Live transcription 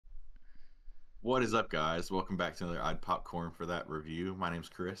What is up, guys? Welcome back to another Odd Popcorn for that review. My name's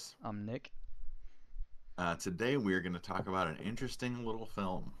Chris. I'm Nick. Today we are going to talk about an interesting little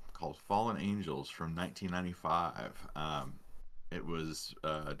film called Fallen Angels from 1995. It was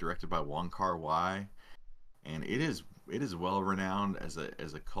directed by Wong Kar-wai, and it is well renowned as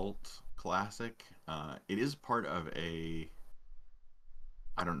a cult classic. It is part of a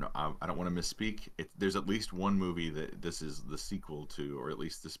I don't know. I don't want to misspeak. There's at least one movie that this is the sequel to, or at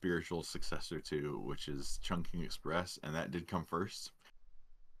least the spiritual successor to, which is Chungking Express, and that did come first.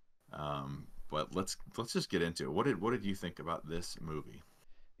 But let's just get into it. What did you think about this movie?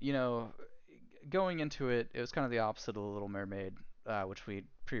 You know, Going into it, it was kind of the opposite of The Little Mermaid, which we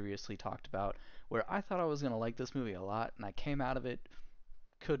previously talked about, where I thought I was going to like this movie a lot, and I came out of it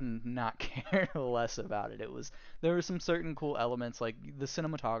couldn't not care less about it. There were some certain cool elements, like the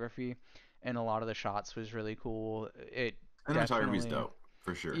cinematography and a lot of the shots was really cool. It Cinematography's definitely, dope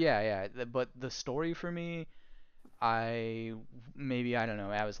for sure. yeah. But the story for me, I maybe I don't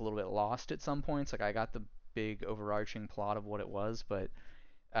know, I was a little bit lost at some points. Like I got the big overarching plot of what it was, but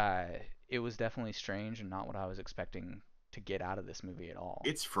uh, it was definitely strange and not what I was expecting to get out of this movie at all.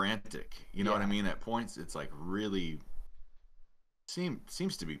 It's frantic. You know what I Yeah. mean? At points, it's like really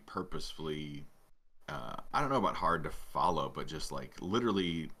seems to be purposefully. I don't know about hard to follow, but just like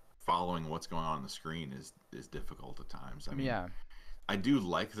literally following what's going on the screen is difficult at times. I mean, Yeah. I do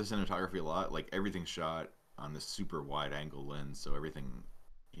like the cinematography a lot. Like everything's shot on this super wide angle lens, so everything,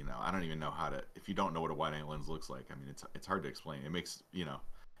 I don't even know how to. If you don't know what a wide angle lens looks like, I mean, it's hard to explain. It makes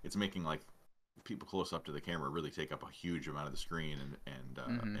it's making like people close up to the camera really take up a huge amount of the screen,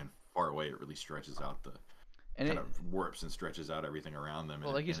 Mhm. and far away it really stretches out the And kind it of warps and stretches out everything around them,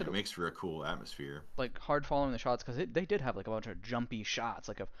 well, and it, like you and said, it makes for a cool atmosphere. like hard following the shots because they did have like a bunch of jumpy shots,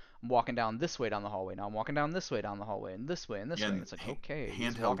 like of I'm walking down this way down the hallway, now I'm walking down this way down the hallway, and this way and this Yeah, way, and and it's like okay,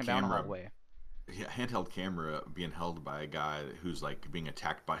 he's handheld walking down a camera hallway. yeah, handheld camera being held by a guy who's like being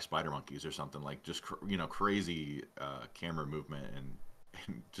attacked by spider monkeys or something, like just crazy camera movement,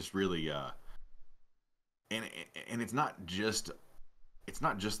 and just really and and it's not just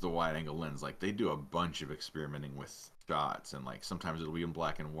the wide angle lens. Like they do a bunch of experimenting with shots, and like sometimes it'll be in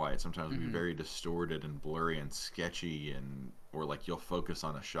black and white, sometimes it'll be Mhm. very distorted and blurry and sketchy, and or like you'll focus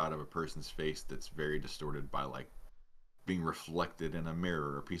on a shot of a person's face that's very distorted by like being reflected in a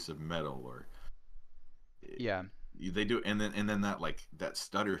mirror or a piece of metal, or Yeah. they do. And then that like that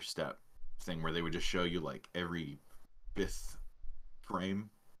stutter step thing where they would just show you like every fifth frame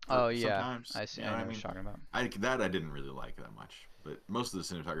for Oh yeah. sometimes, I see. you know I what I know what mean. you're talking about. I didn't really like that much, but most of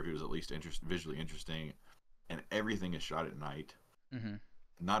the cinematography was at least visually interesting, and everything is shot at night. Mhm.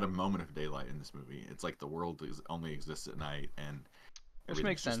 Not a moment of daylight in this movie. It's like the world only exists at night, and Which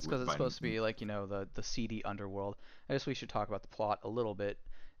makes everything's just sense because lit it's by. supposed to be like the seedy underworld. I guess we should talk about the plot a little bit.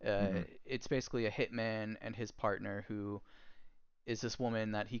 Mm-hmm. It's basically a hitman and his partner who is this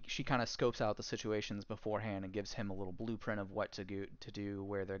woman that she kind of scopes out the situations beforehand and gives him a little blueprint of what to do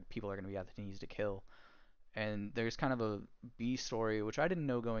where the people are going to be at that he needs to kill. And there's kind of a B story which I didn't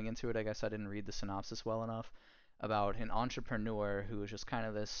know going into it. I guess I didn't read the synopsis well enough about an entrepreneur who is just kind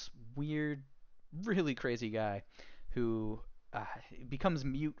of this weird, really crazy guy who uh, becomes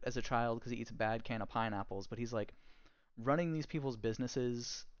mute as a child because he eats a bad can of pineapples, but he's like running these people's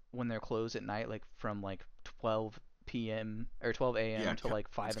businesses when they're closed at night, like from like 12 p.m. or 12 Yeah, a.m. to like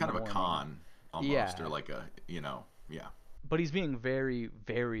it's 5 in kind the of a morning. con almost, or Yeah, like a yeah. but he's being very,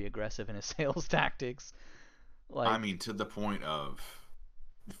 very aggressive in his sales tactics. I Like, mean, to the point of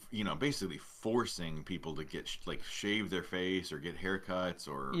basically forcing people to get like shave their face or get haircuts,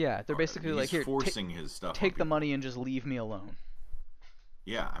 yeah, they're or basically like, he's here, forcing his stuff on take the people. money and just leave me alone.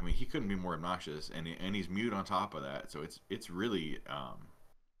 Yeah, I mean, he couldn't be more obnoxious, and he's mute on top of that. So it's really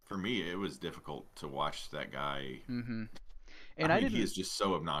for me it was difficult to watch that guy. Mm-hmm. And I I mean, he didn't, is just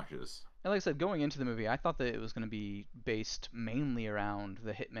so obnoxious. and like I said, going into the movie, I thought that it was going to be based mainly around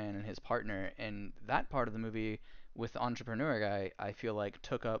the hitman and his partner, and that part of the movie with the entrepreneur guy, I feel like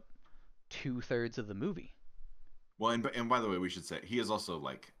took up 2/3 of the movie. Well, and by the way, we should say he is also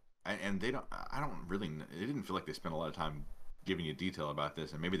like, and they don't. I don't really. It didn't feel like they spent a lot of time giving you detail about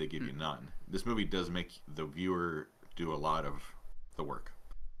this, and maybe they give Hmm. you none. This movie does make the viewer do a lot of the work,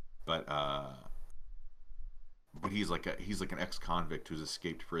 but he's like an ex-convict who's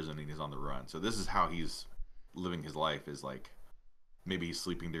escaped prison and he's on the run. So this is how he's living his life. Is like maybe he's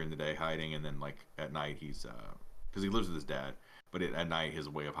sleeping during the day, hiding, and then like at night he's because he lives with his dad. But at night, his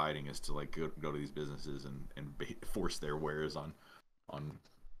way of hiding is to like go to these businesses and force their wares on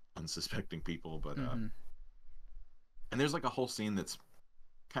unsuspecting people. But Mm-hmm. and there's like a whole scene that's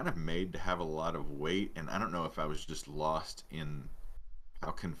kind of made to have a lot of weight, and I don't know if I was just lost in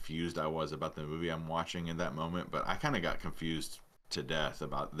how confused I was about the movie I'm watching in that moment, but I kind of got confused to death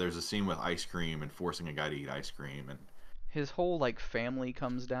about. There's a scene with ice cream and forcing a guy to eat ice cream, and His whole like family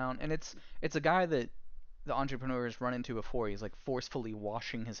comes down, and it's a guy that the entrepreneurs run into before. He's like forcefully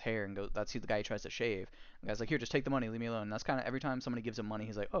washing his hair and goes. That's who the guy he tries to shave. The guy's like, "Here, just take the money, leave me alone." And that's kind of every time somebody gives him money,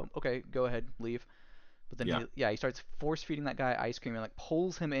 he's like, "Oh, okay, go ahead, leave." But then yeah. he starts force feeding that guy ice cream and like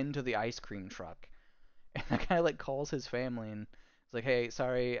pulls him into the ice cream truck. And that guy like calls his family and is like, "Hey,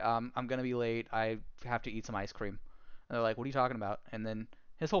 sorry, I'm gonna be late. I have to eat some ice cream." And they're like, "What are you talking about?" And then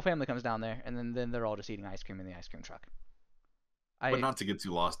his whole family comes down there, and then they're all just eating ice cream in the ice cream truck. But I not to get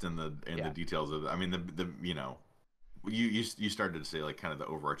too lost in the Yeah. details of it. I mean, the you started to say like kind of the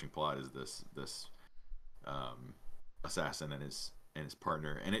overarching plot is this um, assassin and his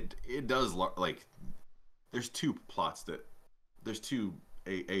partner, and it does like there's two plots that there's two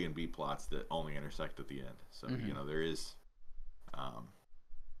A and B plots that only intersect at the end. So Mhm. there is um,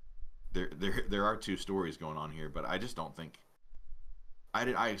 there are two stories going on here, but I just don't think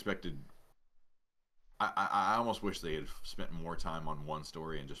I expected. I almost wish they had spent more time on one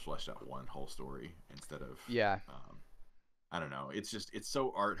story and just fleshed out one whole story instead of Yeah. um, I don't know. It's just it's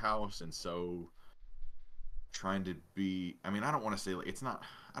so art house and so trying to be. I mean, I don't want to say like it's not.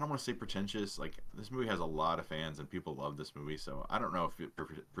 I don't want to say pretentious. Like this movie has a lot of fans and people love this movie, so I don't know if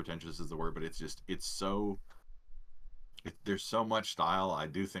pretentious is the word, but it's just it's so. There's so much style. I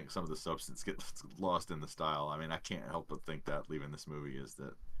do think some of the substance gets lost in the style. I mean, I can't help but think that leaving this movie is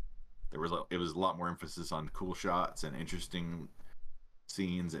that it was a lot more emphasis on cool shots and interesting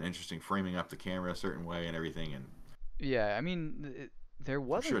scenes and interesting framing up the camera a certain way and everything. And Yeah. I mean, there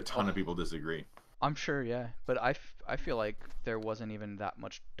I'm sure a wasn't. ton of Oh, people disagree. I'm sure. Yeah. But I feel like there wasn't even that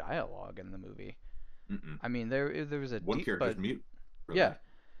much dialogue in the movie. Mm-mm. I mean, there was a One deep, character's but mute for yeah. that,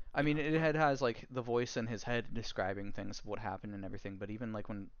 I mean, it but has like the voice in his head describing things of what happened and everything. But even like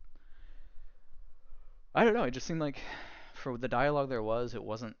when I don't know, it just seemed like for the dialogue there was, it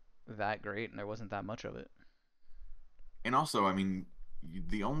wasn't that great, and there wasn't that much of it. and also, I mean,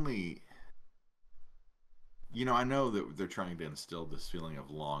 the only I know that they're trying to instill this feeling of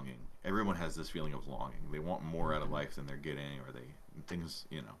longing. Everyone has this feeling of longing. They want more out of Hmm. life than they're getting, or they things.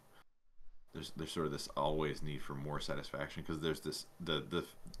 There's sort of this always need for more satisfaction because there's this the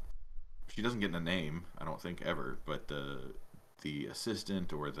she doesn't get a name, I don't think ever, but the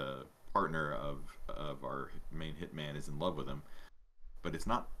assistant or the partner of our main hitman is in love with him, but it's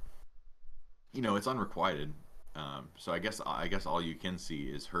not it's unrequited. So I guess all you can see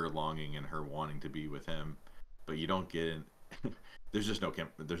is her longing and her wanting to be with him, but you don't get in. There's just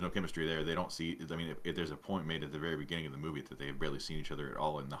there's no chemistry there. They don't see. I mean, if there's a point made at the very beginning of the movie that they have barely seen each other at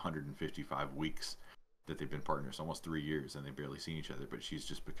all in the 155 weeks that they've been partners, almost 3 years, and they've barely seen each other. But she's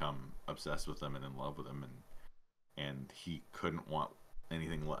just become obsessed with him and in love with him, and he couldn't want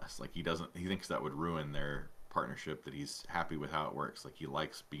anything less. Like he doesn't. He thinks that would ruin their partnership. That he's happy with how it works. Like he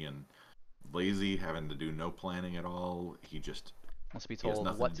likes being lazy, having to do no planning at all. Wants to be He has told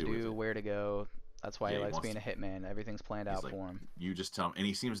nothing what to to do with do, it. where to go. That's why he Yeah, he likes wants being to. a hitman. Everything's planned He's out like, for him. you just tell him, and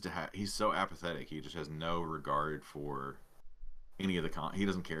he seems to have. He's so apathetic. He just has no regard for any of the He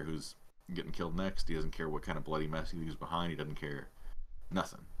doesn't care who's getting killed next. He doesn't care what kind of bloody mess he leaves behind. He doesn't care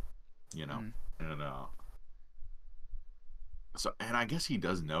nothing. You know. Mm. And and I guess he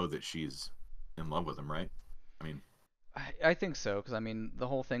does know that she's in love with him, right? I mean, I think so, because I mean, the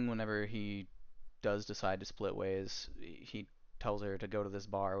whole thing whenever he does decide to split ways, he tells her to go to this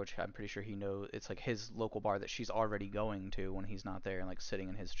bar, which I'm pretty sure he knows it's like his local bar that she's already going to when he's not there and like sitting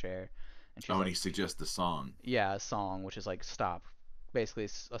in his chair. And she's oh, and like, he suggests the song. yeah, a song, which is like, stop. Basically,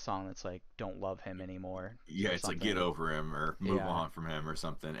 it's a song that's like, don't love him anymore Yeah, or it's like get something. over him or move Yeah. on from him or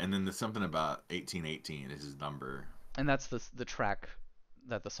something. And then there's something about 1818 is his number. And that's the track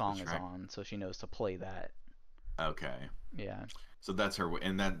that the The song is track. on, so she knows to play that. Okay. Yeah. So that's her,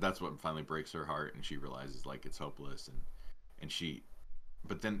 and that's what finally breaks her heart, and she realizes like it's hopeless, and she.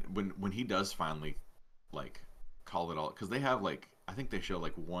 But then when he does finally, like, call it all, because they have like I think they show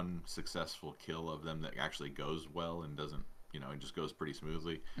like one successful kill of them that actually goes well and doesn't it just goes pretty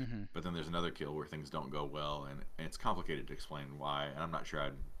smoothly. Hmm. But then there's another kill where things don't go well, and it's complicated to explain why, and I'm not sure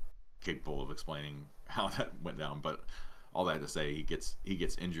I'm capable of explaining how that went down, but all that to say, he gets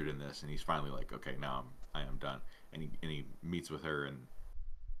injured in this, and he's finally like, okay, now I am done, and he meets with her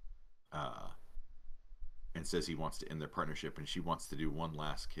uh, and says he wants to end their partnership, and she wants to do one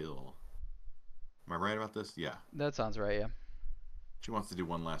last kill. Am I right about this? Yeah, That sounds right, yeah. she wants to do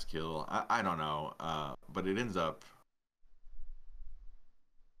one last kill. I don't know, but it ends up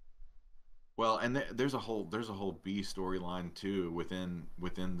well, and there's a whole B storyline too within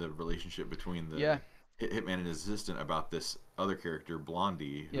the relationship between the Yeah. hitman and his assistant about this other character,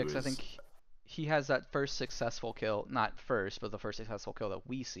 Blondie, Yeah, who because I is, think he has that first successful kill, not first, but the first successful kill that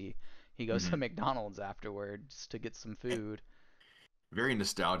we see. He goes to mhm, McDonald's afterwards to get some food. very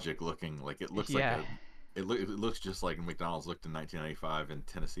nostalgic looking. Like it looks like Yeah, a, it looks just like McDonald's looked in 1995 in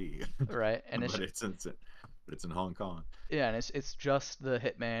Tennessee, right. And it's but it's in Hong Kong. yeah, and it's just the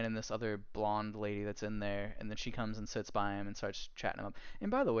hitman and this other blonde lady that's in there, and then she comes and sits by him and starts chatting him up.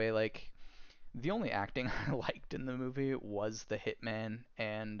 And by the way, like the only acting I liked in the movie was the hitman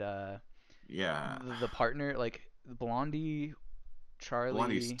and Yeah, the partner, like Blondie,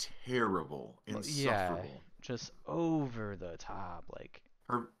 Blondie's Charlie. terrible, Yeah, insufferable. just over the top. Like,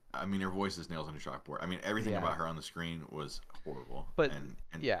 Her, I mean, her voice is nails on a chalkboard. I mean, everything yeah, about her on the screen was horrible, but and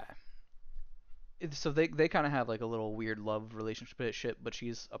yeah. So they kind of have like a little weird love relationship, but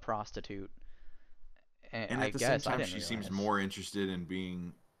she's a prostitute. And and I at the same guess I time, didn't she seems realize. more interested in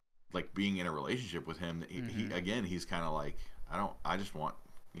being like being in a relationship with him. He Hmm. again, he's kind of like, I just want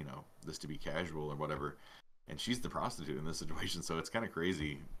this to be casual or whatever, and she's the prostitute in this situation, so it's kind of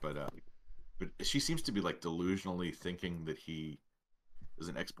crazy. But she seems to be like delusionally thinking that he is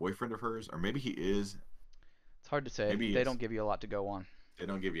an ex boyfriend of hers, or maybe he is, It's hard to say. maybe he They is. don't give you a lot to go on. They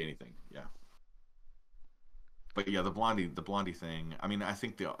don't give you anything. Yeah, but yeah, the blondie thing. I mean, I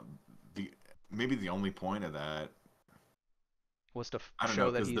think the maybe the only point of that, Was to I don't know,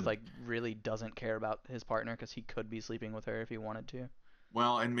 show that because he's the like really doesn't care about his partner because he could be sleeping with her if he wanted to.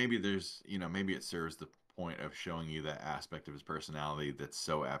 well, and maybe there's, maybe it serves the point of showing you that aspect of his personality that's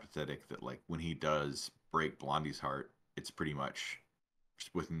so apathetic that, like, when he does break Blondie's heart, it's pretty much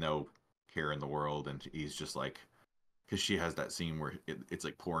just with no care in the world, and he's just like, because she has that scene where it's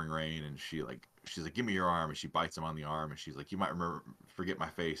like pouring rain, and she's like, "Give me your arm," and she bites him on the arm, and she's like, "You might forget my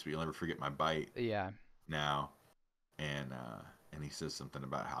face, but you'll never forget my bite Yeah. now." And he says something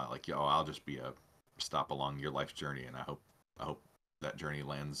about how, like, "Yo, I'll just be a stop along your life's journey, and I hope that journey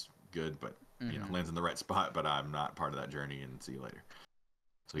lands good, but Hmm. lands in the right spot, but I'm not part of that journey, and see you later."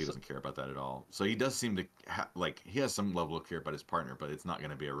 So he So doesn't care about that at all. So he does seem to like, he has some level of care about his partner, but it's not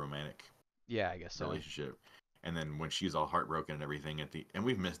going to be a romantic yeah, I guess so. relationship. And then when she's all heartbroken and everything at the, and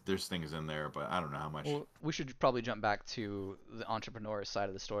we've missed, there's things in there, but I don't know how much. Well, we should probably jump back to the entrepreneur side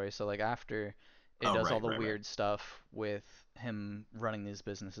of the story. So like after it Oh, does all right, the right, right. weird stuff with him running these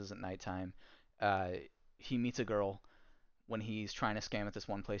businesses at nighttime, uh, he meets a girl when he's trying to scam at this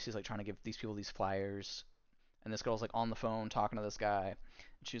one place. He's like trying to give these people these flyers, and this girl's like on the phone talking to this guy,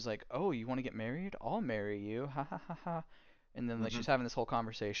 and she's like, "Oh, you want to get married? I'll marry you." Ha ha ha ha. And then like Hmm. she's having this whole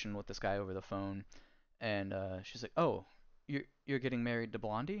conversation with this guy over the phone, and she's like, "Oh, you're getting married to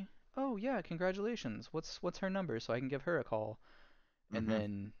Blondie? Oh yeah, congratulations. What's her number so I can give her a call?" And Hmm.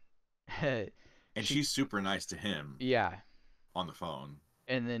 then And she she's super nice to him yeah, on the phone,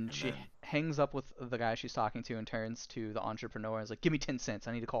 and then and she then. hangs up with the guy she's talking to and turns to the entrepreneur and is like, "Give me 10 cents.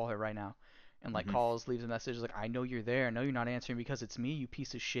 I need to call her right now." And like Hmm. calls, leaves a message like, "I know you're there. I know you're not answering because it's me, you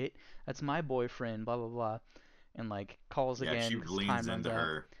piece of shit. That's my boyfriend, blah blah blah." And like calls Yeah, again she because leans time runs into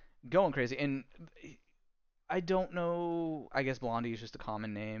out. her. Going crazy. And I don't know. I guess Blondie is just a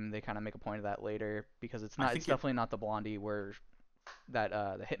common name. They kind of make a point of that later because it's I not. It's think it. definitely not the Blondie where that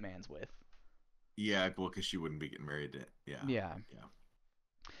the hitman's with. Yeah, well, because she wouldn't be getting married to. Yeah, Yeah. yeah,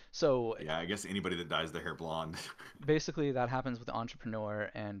 So yeah. I guess anybody that dyes their hair blonde. basically, that happens with the entrepreneur,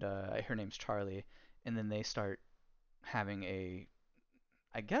 and her name's Charlie, and then they start having a,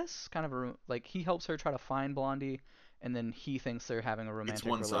 I guess, kind of a like he helps her try to find Blondie, and then he thinks they're having a It's romantic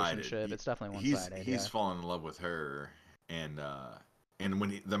one sided. relationship. It's definitely one-sided. He's Yeah. fallen in love with her, and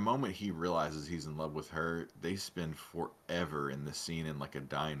when the moment he realizes he's in love with her, they spend forever in the scene in like a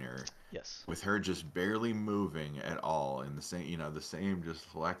diner Yes. with her just barely moving at all, in the same, the same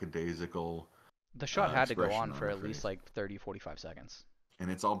just lackadaisical The shot had to go expression on on for her at least face. like 30, 45 seconds. And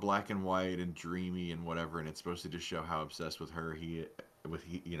it's all black and white and dreamy and whatever, and it's supposed to just show how obsessed with her he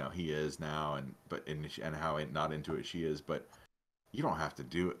is now, and how not into it she is. But you don't have to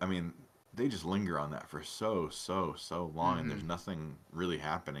do it. I mean, they just linger on that for so long, and Mm-hmm. there's nothing really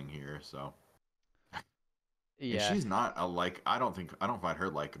happening here. So, and Yeah. she's not I don't find her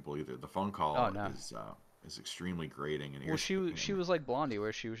likable either. The phone Oh call no. is extremely grating and Well, she irritating she and was like Blondie,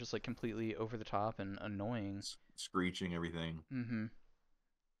 where she was just like completely over the top and annoying. screeching everything. Mm-hmm.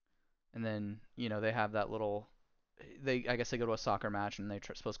 And then they have that little. They I guess they go to a soccer match and they're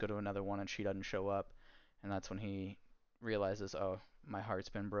supposed to go to another one and she doesn't show up, and that's when he realizes, oh, my heart's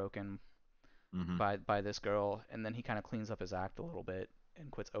been broken Hmm. by this girl, and then he kind of cleans up his act a little bit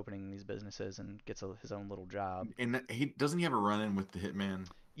and quits opening these businesses and gets his own little job. And he have a run in with the hitman.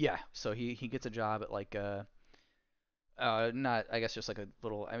 Yeah, so he gets a job at like Not, I guess, just like a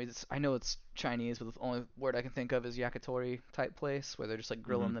little. I mean, I know it's Chinese, but the only word I can think of is yakitori type place where they're just like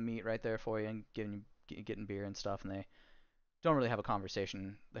Hmm. grilling the meat right there for you and getting beer and stuff, and they don't really have a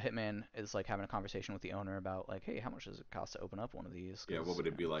conversation. The hitman is like having a conversation with the owner about like, hey, how much does it cost to open up one of these? Yeah, what Because would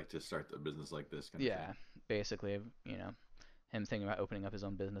it be like to start a business like this kind of thing? yeah, basically, him thinking about opening up his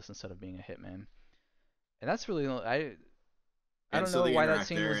own business instead of being a hitman, and that's really I And don't so know they why that interact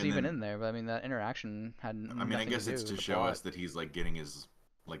scene there, was and even then in there, but I mean that interaction had I mean, I nothing to guess it's do to with the show plot. us that he's like getting his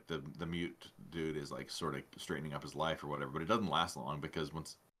like the mute dude is like sort of straightening up his life or whatever. But it doesn't last long because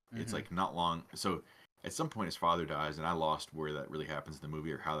once it's Hmm. like not long. So at some point his father dies, and I lost where that really happens in the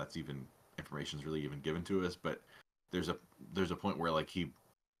movie or how that's even information is really even given to us. But there's a there's a point where like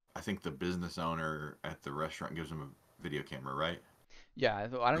I think the business owner at the restaurant gives him a video camera, right? Yeah, I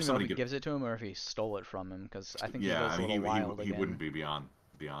don't Or even know if somebody he gives. gives it to him or if he stole it from him because I think he Yeah, goes I a mean little wild he wouldn't again. be beyond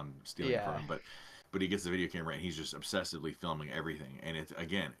stealing it from Yeah, him, but he gets the video camera and he's just obsessively filming everything, and it's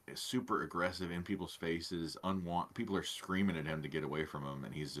again it's super aggressive in people's faces. People are screaming at him to get away from him,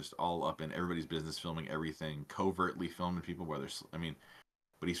 and he's just all up in everybody's business, filming everything, covertly filming people. Whether I mean,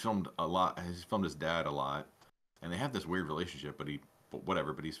 but he's filmed a lot. He's filmed his dad a lot, and they have this weird relationship. But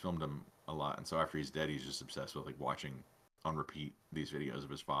whatever. But he's filmed him a lot, and so after he's dead, he's just obsessed with like watching on repeat these videos of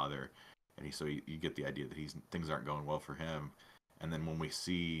his father, and you get the idea that things aren't going well for him. And then when we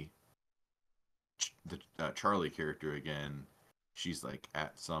see the Charlie character again, she's like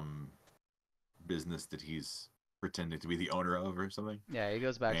at some business that he's pretending to be the owner of or something, yeah, he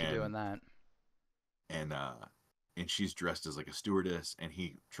goes back to and doing that. and uh and she's dressed as like a stewardess, and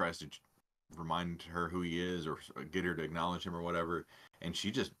he tries to remind her who he is or get her to acknowledge him or whatever, and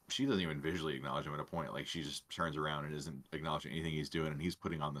she doesn't even visually acknowledge him at a point. Like she just turns around and isn't acknowledging anything he's doing, and he's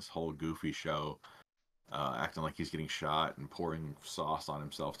putting on this whole goofy show, acting like he's getting shot and pouring sauce on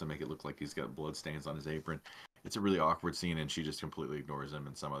himself to make it look like he's got blood stains on his apron. It's a really awkward scene, and she just completely ignores him.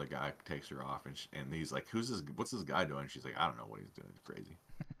 And some other guy takes her off, and he's like, "Who's this? What's this guy doing?" She's like, "I don't know what he's doing. It's crazy."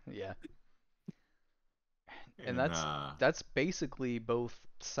 Yeah, and And that's basically both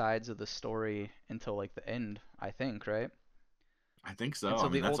sides of the story until like the end, I think, right? I think so. Until I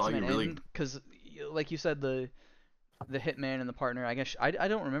mean, the that's all ultimate you really. end, because like you said, the hitman and the partner. I guess I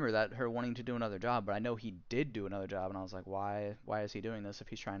don't remember that her wanting to do another job, but I know he did do another job, and I was like, why is he doing this if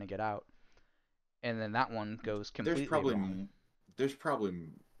he's trying to get out? And then that one goes There's completely probably wrong. there's probably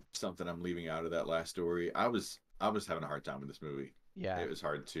something I'm leaving out of that last story. I was having a hard time with this movie. Yeah, It was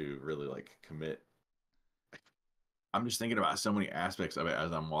hard to really like commit. I'm just thinking about so many aspects of it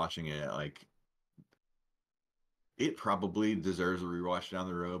as I'm watching it. Like it probably deserves a rewatch down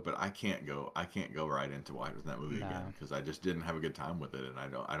the road, but I can't go right into watching that movie again no, because I just didn't have a good time with it, and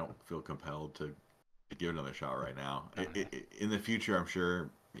I don't feel compelled to give it another shot right now. no. In the future, I'm sure,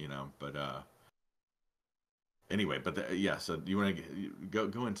 but anyway, but yeah. So you want to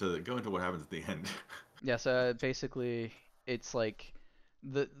go into what happens at the end? Yeah, so basically it's like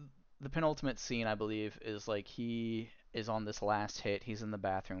the the penultimate scene I believe is like he is on this last hit. He's in the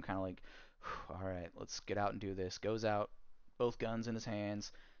bathroom kind of like, all right, let's get out and do this. Goes out, both guns in his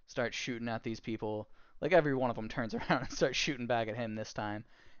hands, starts shooting at these people. Like every one of them turns around and starts shooting back at him this time.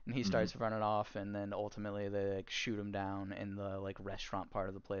 And he Hmm. starts running off, and then ultimately they like shoot him down in the like restaurant part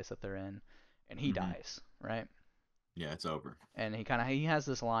of the place that they're in, and he Hmm. dies, right? Yeah, it's over. And he has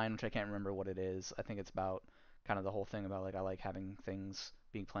this line which I can't remember what it is. I think it's about kind of the whole thing about like I like having things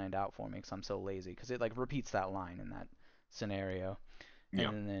being planned out for me because I'm so lazy because it like repeats that line in that scenario.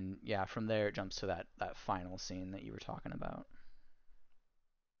 Yeah. And then yeah, from there it jumps to that final scene that you were talking about.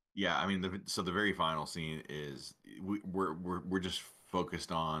 Yeah, I mean, so the very final scene is we're just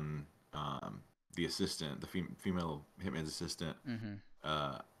focused on the assistant, the female hitman's assistant, Mhm.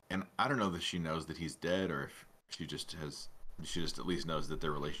 uh, and I don't know that she knows that he's dead or if she just at least knows that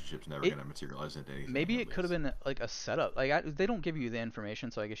their relationship's never It going to materialize into anything maybe at it could have least. been like a setup. Like they don't give you the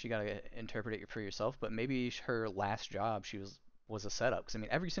information, so I guess you gotta interpret it for yourself. But maybe her last job was a setup. Because I mean,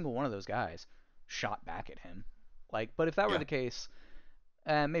 every single one of those guys shot back at him. Like, but if that were Yeah, the case,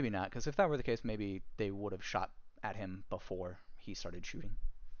 maybe not, because if that were the case, maybe they would have shot at him before he started shooting.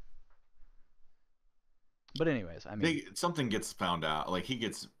 But anyways, I mean, something gets found out, like he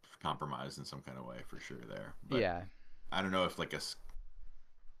gets compromised in some kind of way for sure there, but yeah, I don't know if like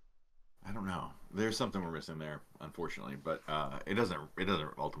I don't know. There's something we're missing there, unfortunately. But it doesn't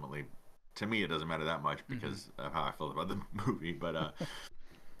ultimately, to me, it doesn't matter that much hmm because of how I felt about the movie.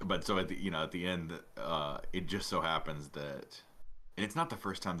 But so at the end, it just so happens that, and it's not the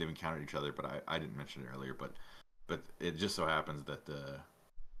first time they've encountered each other. But I didn't mention it earlier. But it just so happens that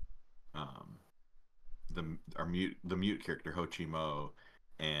um the mute character Ho Chi Mo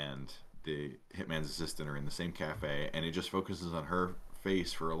and the hitman's assistant are in the same cafe, and it just focuses on her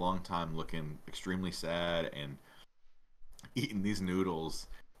face for a long time, looking extremely sad and eating these noodles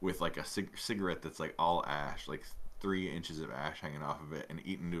with like a cigarette that's like all ash, like 3 inches of ash hanging off of it, and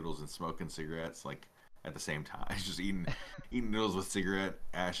eating noodles and smoking cigarettes like at the same time. She's just eating noodles with cigarette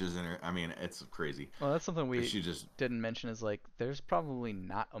ashes in her. I mean, it's crazy. Well, that's something But we she just didn't mention is like there's probably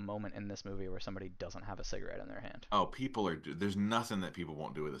not a moment in this movie where somebody doesn't have a cigarette in their hand. oh, people are there's nothing that people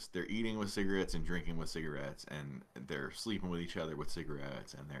won't do with this. They're eating with cigarettes and drinking with cigarettes, and they're sleeping with each other with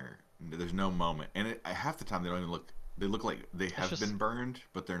cigarettes, and there's no moment. And half the time they don't even look. They look like they It's have just been burned,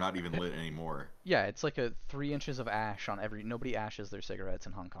 but they're not even lit anymore. yeah, it's like a 3 inches of ash on every. Nobody ashes their cigarettes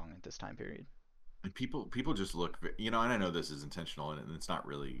in Hong Kong at this time period. And people just look, and I know this is intentional, and it's not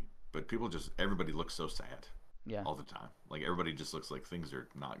really, but people just everybody looks so sad Yeah, all the time. Like everybody just looks like things are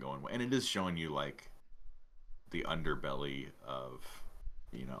not going well, and it is showing you like the underbelly of,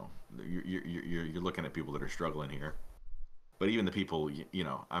 you know, you're looking at people that are struggling here. But even the people,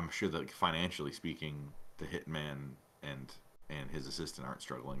 I'm sure that like, financially speaking, the hitman and and his assistant aren't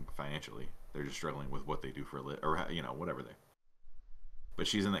struggling financially. They're just struggling with what they do for a or whatever they. But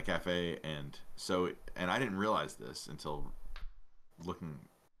she's in that cafe, and I didn't realize this until looking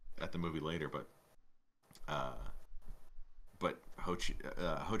at the movie later. Uh, but Ho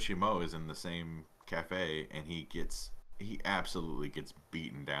Chi Mo is in the same cafe, and he absolutely gets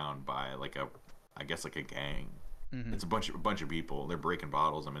beaten down by like I guess like a gang. hmm It's a bunch of people. They're breaking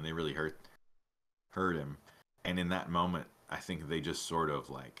bottles. I mean, they really hurt him. And in that moment, I think they just sort of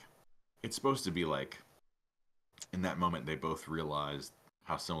like it's supposed to be like in that moment they both realized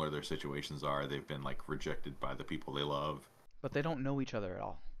how similar their situations are. They've been like rejected by the people they love. but they don't know each other at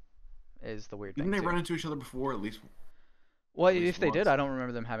all. Is the weird Didn't thing they too. run into each other before Well, at least if they did, once? I don't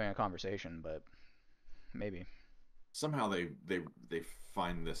remember them having a conversation, but maybe Somehow they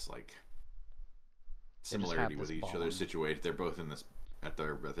find this like they just have similarity this with each other's bond. situation. They're both in this at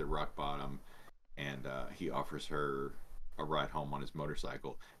their rock bottom, and he offers her a ride home on his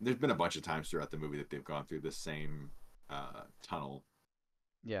motorcycle. And there's been a bunch of times throughout the movie that they've gone through this same tunnel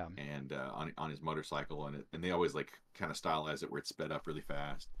Yeah, and on his motorcycle, and they always like kind of stylize it where it's sped up really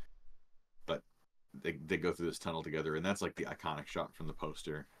fast. But they go through this tunnel together, and that's like the iconic shot from the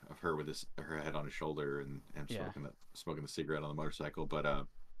poster of her with her head on his shoulder and yeah. smoking the cigarette on the motorcycle, but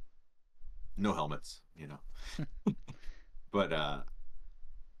no helmets,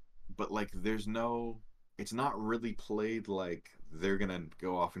 But like there's no it's not really played like they're gonna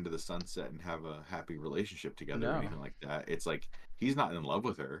go off into the sunset and have a happy relationship together or No. anything like that. It's like he's not in love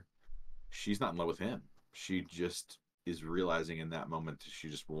with her. She's not in love with him. She just is realizing in that moment she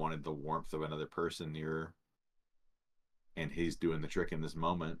just wanted the warmth of another person near her, and he's doing the trick in this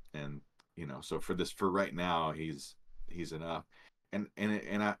moment. And so for right now he's enough. And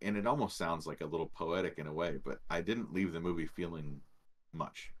it almost sounds like a little poetic in a way, but I didn't leave the movie feeling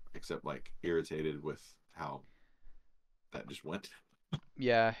much except like irritated with how that just went.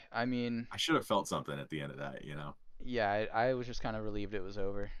 Yeah, I mean, I should have felt something at the end of that. yeah, I was just kind of relieved it was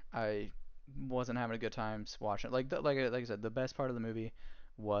over. I wasn't having a good time watching it. Like I said, the best part of the movie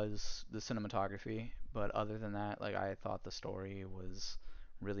was the cinematography, but other than that, like I thought the story was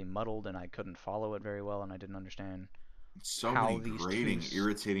really muddled and I couldn't follow it very well and I didn't understand So many how these grating,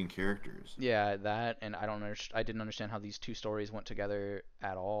 irritating characters. yeah, that and I didn't understand how these two stories went together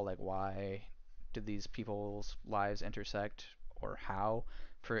at all. Like why did these people's lives intersect or how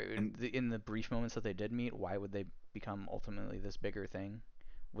for and in the brief moments that they did meet, why would they become ultimately this bigger thing,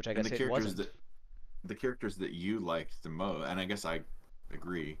 which I and guess it wasn't. the characters that you liked the most, and I guess I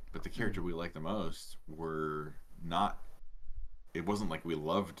agree, but the character hmm we liked the most were not. It wasn't like we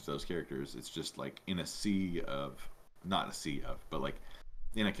loved those characters. It's just like in a sea of, not a sea of, but like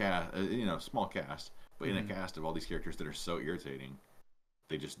in a cast, small cast, but in a hmm cast of all these characters that are so irritating,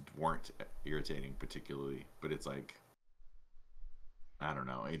 they just weren't irritating particularly. But it's like I don't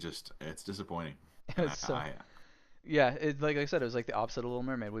know. It's disappointing, and so yeah, like I said, it was like the opposite of Little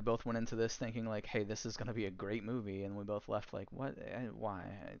Mermaid. We both went into this thinking like, hey, this is gonna be a great movie, and we both left like, what? Why?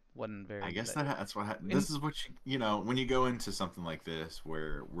 It wasn't I very. guess that's what In this is what when you go into something like this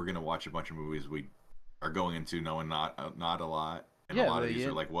where we're gonna watch a bunch of movies we are going into knowing not a lot, and a yeah, lot of these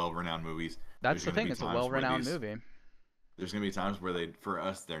are like well-renowned movies. that's There's the gonna thing. be It's a times where well-renowned movie. there's gonna be times where they for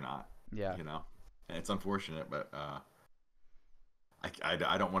us they're not, Yeah. you know, and it's unfortunate, but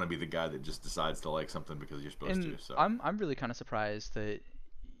I don't want to be the guy that just decides to like something because you're supposed And to. So I'm really kind of surprised that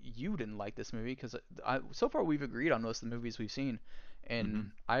you didn't like this movie because so far we've agreed on most of the movies we've seen, hmm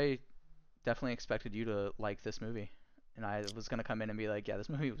and I definitely expected you to like this movie, and I was gonna come in and be like, yeah, this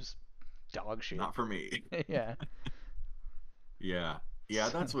movie was dog shit. not for me. Yeah. Yeah. Yeah,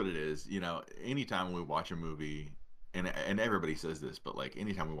 that's what it is. You know, anytime we watch a movie, and everybody says this, but like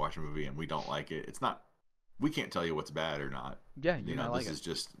anytime we watch a movie and we don't like it, it's not we can't tell you what's bad or not. Yeah, you You know, might like it.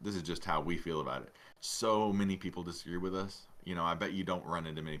 this is just how we feel about it. So many people disagree with us. You know, I bet you don't run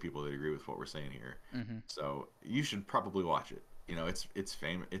into many people that agree with what we're saying here. Hmm. So you should probably watch it. You know, it's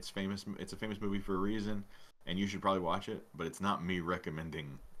famous. It's a famous movie for a reason, and you should probably watch it. But it's not me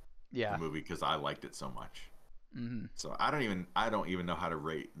recommending the Yeah. movie because I liked it so much. Hmm. So I don't even know how to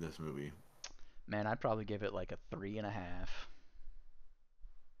rate this movie. Man, I'd probably give it like a 3.5.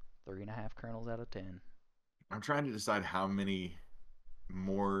 3.5 kernels out of 10. I'm trying to decide how many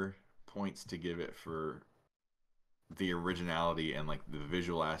more points to give it for the originality and like the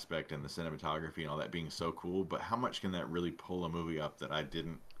visual aspect and the cinematography and all that being so cool, but how much can that really pull a movie up that I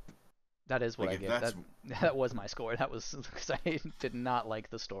didn't That is what like? I If give. that's, That was my score. That was because I did not like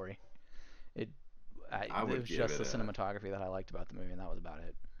the story. It I it would was give just it the a, cinematography that I liked about the movie, and that was about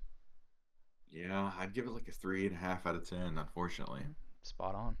it. yeah, I'd give it like a 3.5 out of 10. Unfortunately,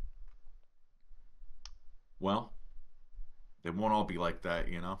 Spot on. well, they won't all be like that,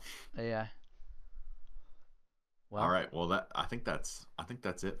 you know. Yeah. All Well, right, well that I think that's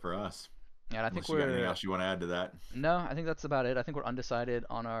it for us. and I think Unless you got anything we're else you want to add to that, no, I think that's about it. I think we're undecided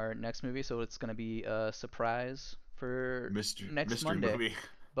on our next movie, so it's gonna be a surprise for next mystery Monday. movie,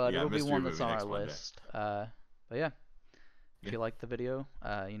 But yeah, it'll be mystery one that's movie on our next Monday. list. But yeah, if Yeah, you like the video,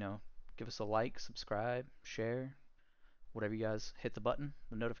 give us a like, subscribe, share, whatever you guys hit the button,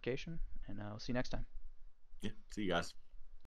 the notification, and we'll see you next time. yeah. See you guys.